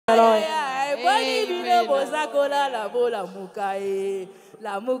Hallelujah. Boni bino bozakola la bola muka e.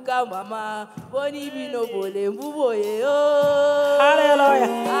 La muka mama. Boni bino bole mbuboye o.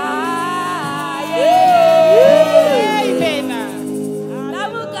 Hallelujah. Ah, yeah. Amen. La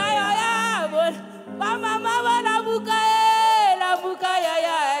muka ya bon. Mama mama la muka e. La muka ya.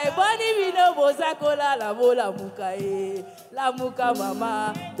 Boni bino bozakola la bola muka e. La muka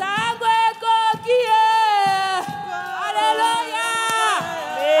mama. Tango kokie. Hallelujah.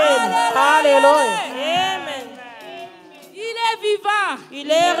 Hallelujah. Amen. Il est vivant. Il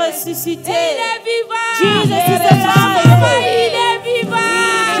est ressuscité. Il est vivant. Jesus is alive. Il est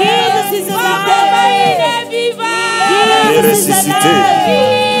vivant. Jesus is alive. Il est vivant. Il est ressuscité.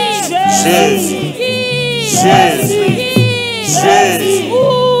 Jésus. Jésus. Jésus.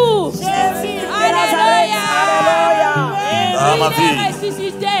 Alléluia. Dans ma Il est vie.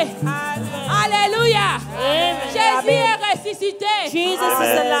 ressuscité. Alléluia. Jésus est ressuscité. Jesus is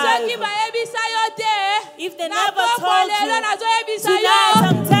Amen. alive. If they never told you, tonight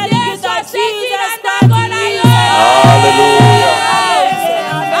I'm telling you that Jesus Christ is Hallelujah.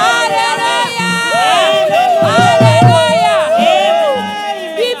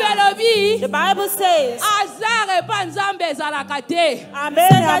 The Bible says, if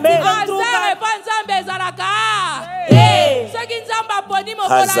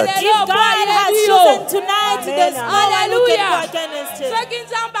God has chosen tonight, there's no one who can go against it.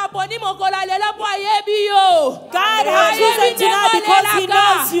 God has chosen tonight because He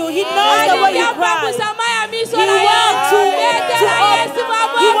knows you. He knows the way you cry. He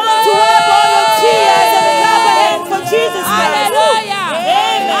wants to wipe all your tears and clap your hands for Jesus Christ. Hallelujah.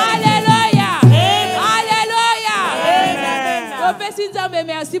 Amen. Hallelujah. Amen. Hallelujah. Amen.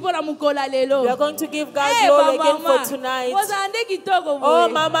 We are going to give God glory again for tonight. Oh,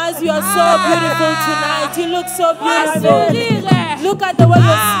 mamas, you are so beautiful tonight. You look so beautiful. Look at the way you're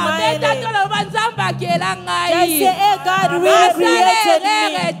smiling. Just say, hey, God really created me.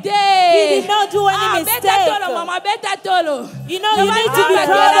 He did not do any mistake. You know, you need to be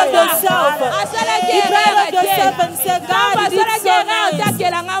proud of yourself. Be proud of yourself and say, God did so nice.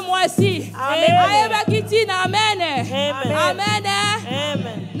 Amen. Amen.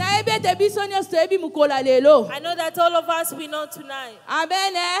 Amen. I know that all of us we know tonight.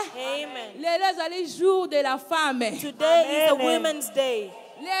 Amen. Amen. Today is a Women's Day.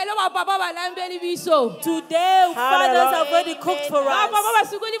 Today, fathers have already cooked for us.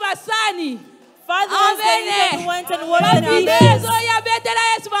 Fathers, they even went and washed the dishes. There's so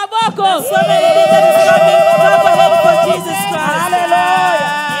many things that is happening for Jesus Christ. Hallelujah.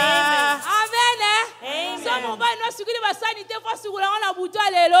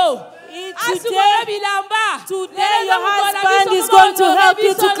 Today your husband is going to help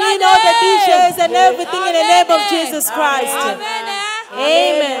you to clean all the dishes and everything in the name of Jesus Christ.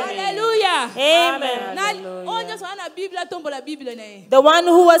 Amen. Hallelujah. Amen. The one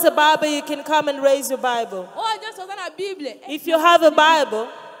who has a Bible, you can come and raise your Bible. If you have a Bible,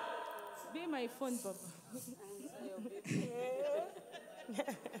 be my phone, Papa.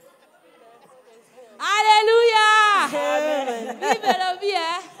 Hallelujah. Amen.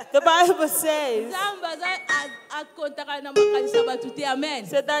 The Bible says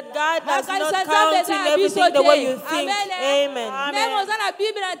so that God does not count in everything the way you think. Amen.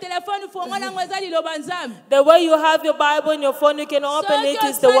 The way you have your Bible in your phone, you can open it,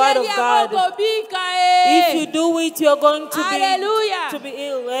 is the Word of God. If you do it, you're going to be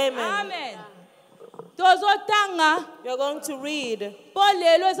ill. Amen. You're going to read.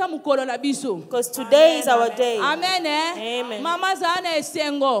 Because today is our day. Amen. Amen.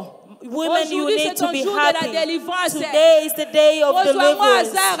 Women, you need to be happy. Today is the day of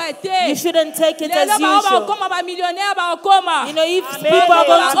deliverance. You shouldn't take it as usual. You know, if people are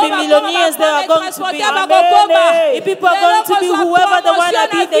going to be millionaires, they are going to be. If people are going to be whoever they want to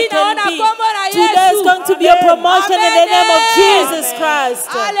be, they can be. Today is going to be a promotion in the name of Jesus Christ.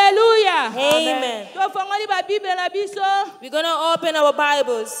 Hallelujah. Amen. We're going to open our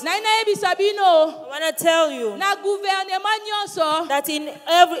Bibles. I want to tell you that in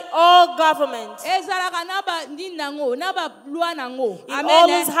all governments, it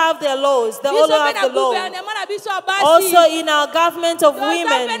always have their laws. They all have the law. Also in our government of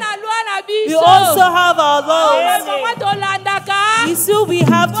women, we also have our laws. You see, we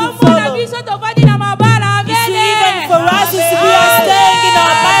have to follow. You see, even for us, we are staying in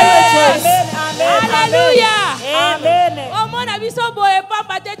our marriages. Hallelujah. Amen.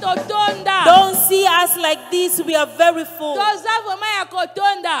 Don't see us like this. We are very full. We are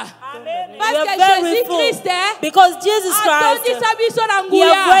very full. Because Jesus Christ, He has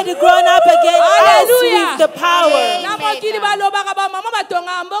already grown up again us with the power.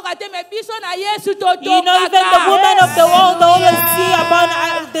 You know, even the women of the world, they always see about,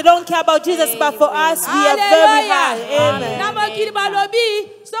 they don't care about Jesus, but for us, we are very high. Amen.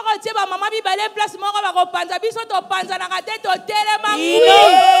 In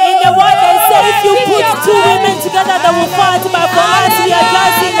the word they say, if you put two women together, they will fight, but for us, we are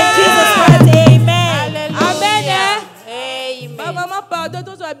just in Jesus Christ. Amen.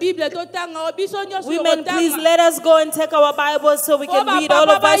 Women, please let us go and take our Bibles so we can read. All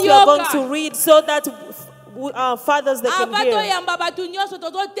of us, we are going to read so that fathers, they can hear.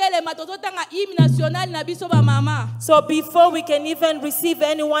 So before we can even receive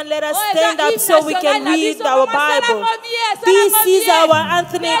anyone, let us stand up so we can read our Bible. This is our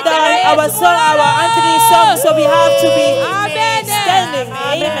Anthony, our Anthony song, so we have to be standing.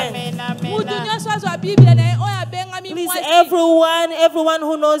 Amen. Please, everyone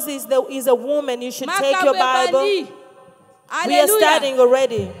who knows is a woman, you should take your Bible. We are starting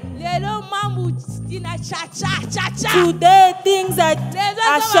already. Today things are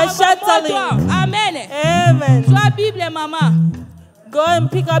shattering. Amen. Amen. Go and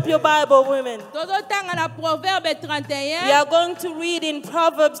pick up your Bible, women. We are going to read in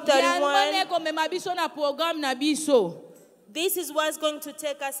Proverbs 31. This is what's going to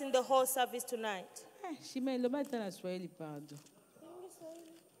take us in the whole service tonight.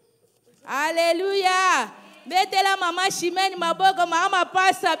 Hallelujah. Betela mama Shimeni maboko mama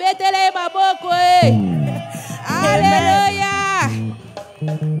pasta betela maboko Hallelujah.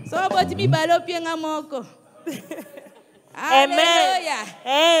 So boti mi balo pienga moko. Hallelujah.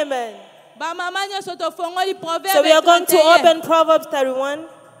 Amen. Ba mama nyoso to fongoli Proverbs. So we are going to open Proverbs 31.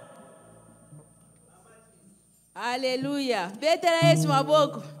 Hallelujah. Betela Yesu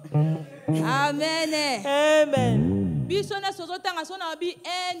maboko. Amen. Amen.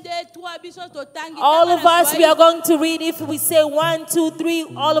 All of us, we are going to read. If we say 1, 2, 3,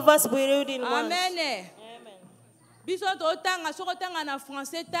 all of us will read in once. Amen. If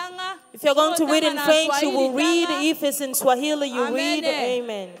you're going to read in French, you will read. If it's in Swahili, you read.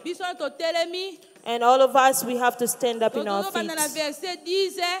 Amen. And all of us, we have to stand up in our feet.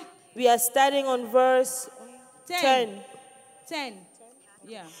 We are starting on verse 10.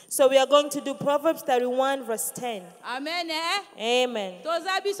 Yeah. So we are going to do Proverbs 31, verse 10. Amen. Amen.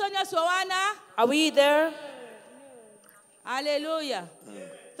 Are we there? Hallelujah.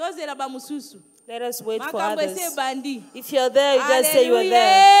 Let us wait for others. If you're there, you just say you are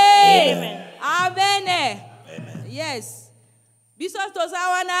there. Amen. Amen. Yes.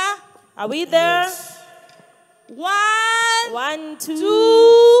 Are we there? 1,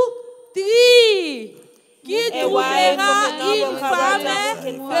 2, 3. Qui trouvera une femme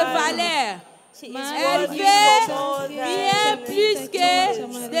de valeur? Elle fait bien plus que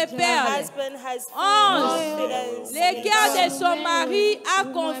des perles. 11. Le cœur de son mari a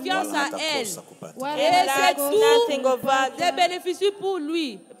confiance en elle. Et c'est tout des bénéfices pour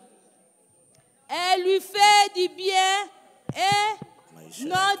lui. Elle lui fait du bien et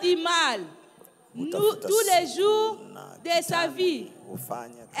non du mal. Tous les jours de sa vie.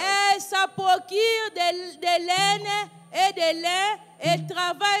 Elle se procure de laine et de lin et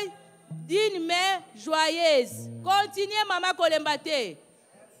travaille d'une main joyeuse. Continuez, Maman Kolembate.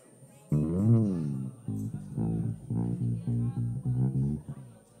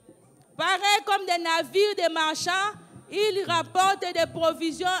 Pareil comme des navires de marchands, il rapporte des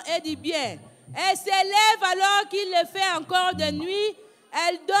provisions et du bien. Elle s'élève alors qu'il le fait encore de nuit.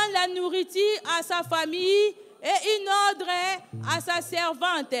 Elle donne la nourriture à sa famille et une ordre à sa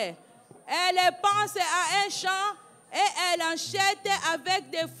servante. Elle pense à un champ et elle enchète avec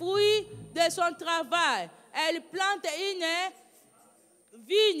des fruits de son travail. Elle plante une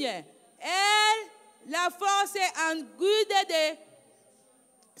vigne. Elle la force en guide de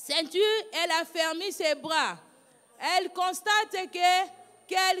ceinture, elle affermit ses bras. Elle constate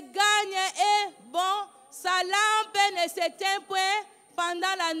qu'elle gagne et bon, sa lampe ne s'éteint point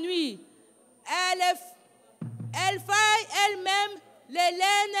pendant la nuit. Elle faille elle-même les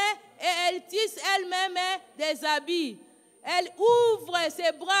laines et elle tisse elle-même des habits. Elle ouvre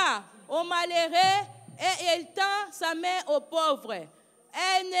ses bras aux malheureux et elle tend sa main aux pauvres.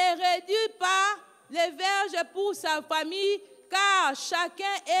 Elle ne réduit pas les verges pour sa famille car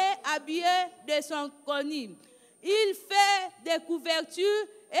chacun est habillé de son connu. Il fait des couvertures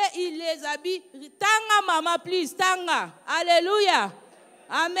et il les habille. Tanga mama please, tanga. Alléluia.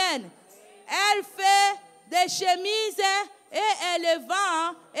 Amen. Elle fait des chemises et elle le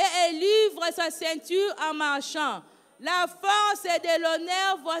vend et elle livre sa ceinture en marchand. La force et de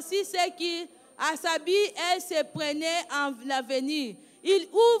l'honneur, voici ce qui, à sa vie, elle se prenait en l'avenir. Il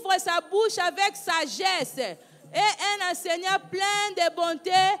ouvre sa bouche avec sagesse et un enseignant plein de bonté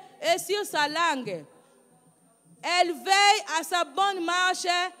est sur sa langue. Elle veille à sa bonne marche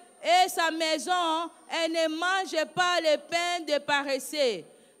et sa maison, elle ne mange pas le pain de paresseux.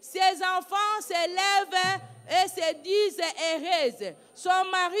 Ses enfants s'élèvent et se disent heureuses. Son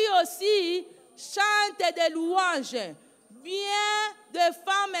mari aussi chante des louanges. Bien de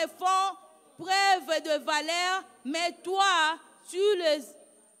femmes font preuve de valeur, mais toi, tu les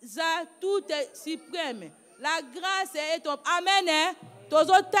as toutes suprêmes. La grâce est ton... Amen.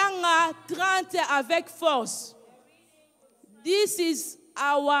 Tozotanga 30 avec force. This is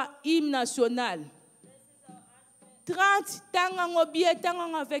our hymne national. 30 tanga bien,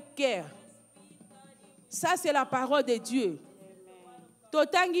 tanga avec cœur. Ça, c'est la parole de Dieu.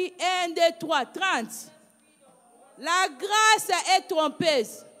 Totangi 1, 2, 3, 30. La grâce est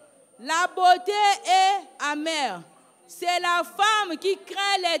trompeuse. La beauté est amère. C'est la femme qui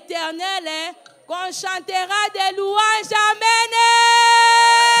craint l'Éternel qu'on chantera des louanges. Amen.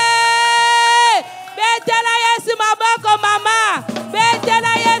 Betela Yesu maboko mama.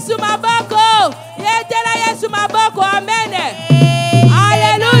 Betela Yesu maboko. Betela Yesu maboko. Amen.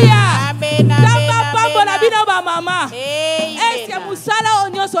 Alléluia. Amen. Tamba pambo na bino ba mama. Est-ce que musala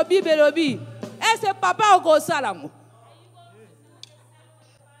onyo so bibelobi? Est-ce que papa oko sala mo?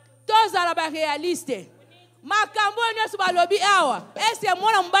 Tozala ba réaliste. Makambo nyonso balobi awa. Est-ce que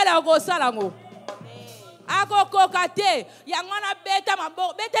mwana mbala oko sala ngo? Ako kokate yango na beta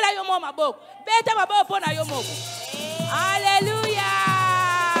maboko betela yo mo maboko beta maboko pona yo moko. Alléluia.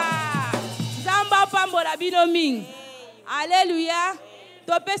 Zamba pambola bino mingi. Alléluia.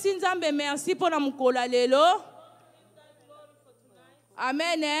 Topesi nzambe merci pona mukola lelo.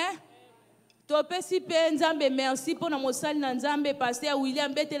 Amen. Topesi pe nzambe merci pona mosali na nzambe Pasteur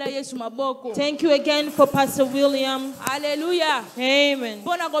William betela Yesu maboko. Thank you again for Pastor William. Alléluia. Amen.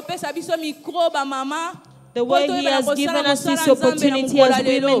 Pona kopesa biso micro ba mama. The way He has given us this opportunity as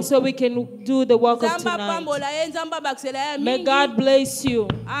women so we can do the work of tonight. May God bless you.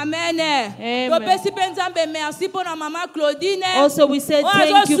 Amen. Amen. Also, we say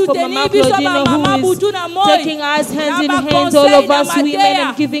thank you for Mama Claudina who is taking us hands in hands, all of us women,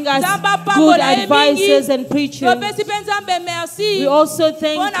 and giving us good advices and preaching. We also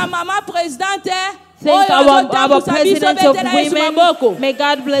thank our president of women. May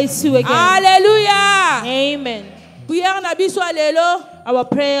God bless you again. Hallelujah. Amen. Our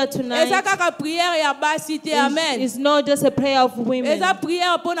prayer tonight is not just a prayer of women, but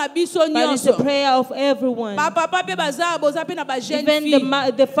it's a prayer of everyone. Even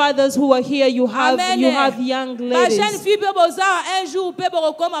the fathers who are here, you have young ladies.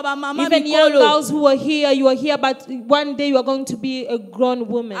 Even young girls who are here, but one day you are going to be a grown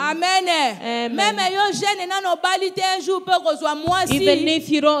woman. Amen. Amen. Even if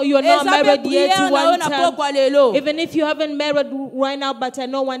you are not married yet, one time, even if you haven't married right now, but I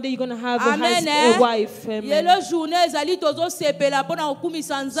know one day you're going to have a wife. Amen. So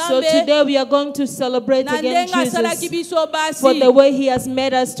today we are going to celebrate again Jesus for the way He has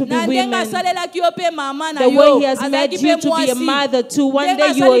made us to be women, the way He has made you to be a mother too. One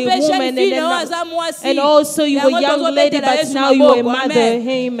day you are a woman and also you were a young lady, but now you are a mother.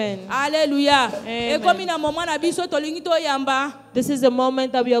 Amen. Hallelujah. Amen. This is the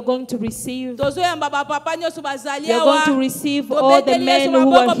moment that we are going to receive. We are going to receive all the men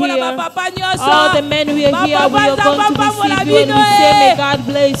who are here. All the men who are here, we are going to receive you and we say, may God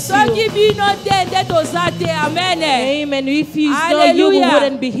bless you. Amen. If He's not you, we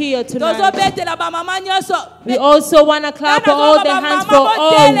wouldn't be here tonight. We also want to clap all the hands for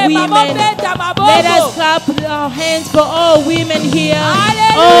all women. Let us clap our hands for all women here.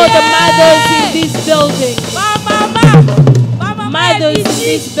 All the mothers in this building. Mothers in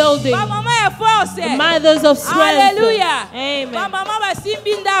this building. The mothers of strength. Hallelujah. Amen.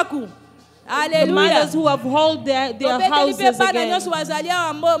 Hallelujah. The mothers who have held their houses again.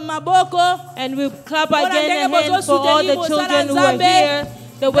 And we clap again and hands for all the children who are here.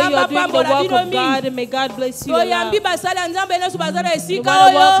 The way you are doing the work of God, and may God bless you. We want to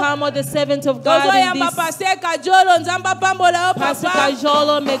welcome all the servants of God in this. Pastor Kajolo,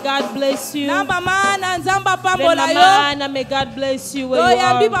 may God bless you. Mama Anna, may God bless you where you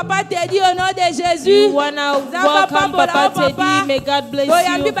are. You want to welcome Papa Teddy, may God bless you. We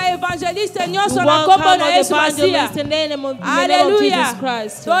welcome all the evangelists in the name of Jesus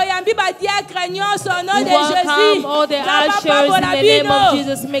Christ. We welcome all the ushers in the name of Jesus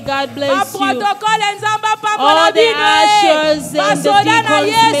Jesus, may God bless you. protocole nzamba pambo All na the bino ushers and the basoda na deacons,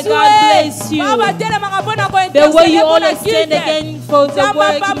 may Yesu God bless you. batelemaka mpona The way you kointercede always mpona stand again for the nzamba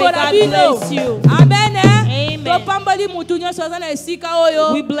work, pambo may na God bino bless you. amen Amen. topamboli mutu nyonso aza na esika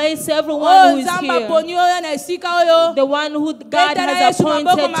oyo We bless everyone oyo who is nzamba here. aponi oyo na esika oyo The one who God Betela has Yesu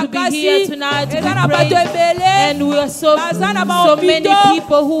maboko appointed to be here makasi tonight to eza na be bato praised. ebele And we are so many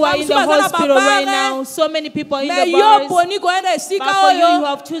people who are in the hospital right now. So many people in the bars. But for you, you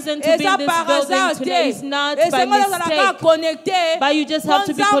have chosen to be in this building today. It's not by mistake. But you just have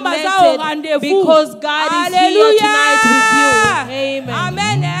to be connected because God is here tonight with you. Amen.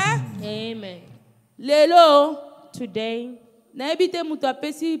 Amen. Amen. Lelo, Today, nayebi te mutu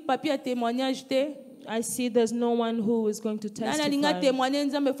apesi papier témoignage te. I see there's no one who is going to testify.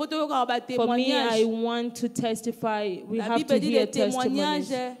 For me, I want to testify. We have to hear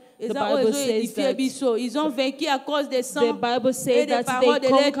testimonies. The Bible says that ils ont vaincu à cause des sangs. The Bible says that they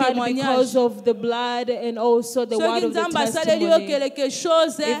conquered because of the blood and also the word of the testimony.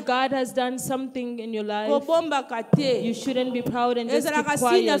 If God has done something in your life, you shouldn't be proud and just keep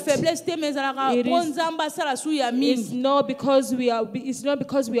quiet. It's not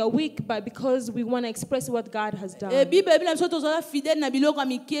because we are weak, but because we want to express what God has done. And also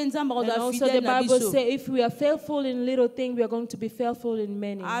the Bible says if we are faithful in little things, we are going to be faithful in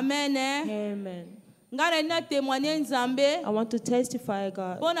many. Amen. Amen. I want to testify,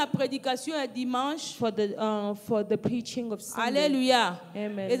 God, for the preaching of Sunday. Alleluia.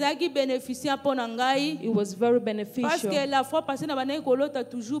 Amen. It was very beneficial.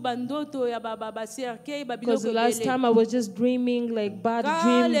 Because the last time I was just dreaming like bad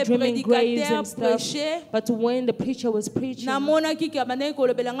dreams, dreaming graves and stuff. But when the preacher was preaching, I saw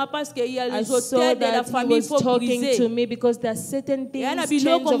that he was talking to me because there are certain things, chains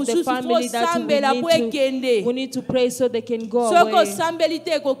of the family that we need to pray so they can go away.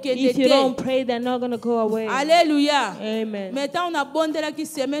 If you don't pray, they're not going to go away. Alleluia. Amen. But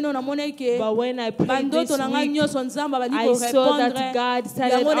when I prayed this week, I saw that God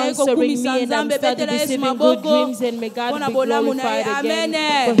started answering me and I started receiving good dreams, and may God be glorified again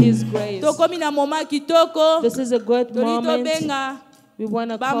for His grace. This is a great moment. We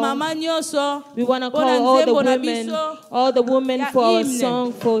want to call all the women for our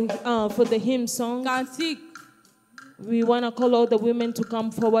song, for the hymn song. We want to call all the women to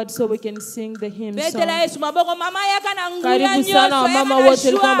come forward so we can sing the hymn song. Karibu sana wamama wote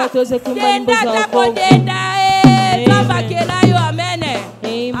ilikuwa batuweze kuimba nyimbo za wokovu. Amen.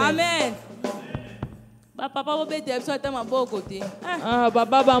 Amen.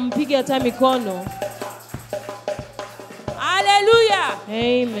 Baba mpige hata mikono. Hallelujah.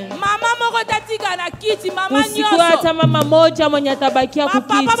 Amen. Mama moko tatika na kiti, mama nyoso. Usiku hata mama moja mwenye atabakia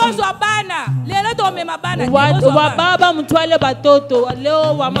kukiti. Papa bozwa bana. Lelo tumema bana. Wa baba mtwale batoto.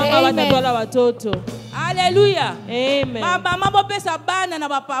 Leo wa mama watatwala watoto. Hallelujah. Amen. Mama bopesa bana na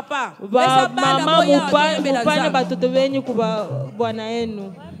papa. Pesa bana mama mupane batoto wenyu kuba bwana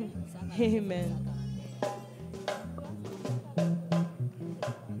yenu. Amen.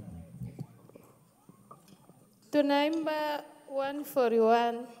 Tunaimba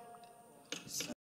 141.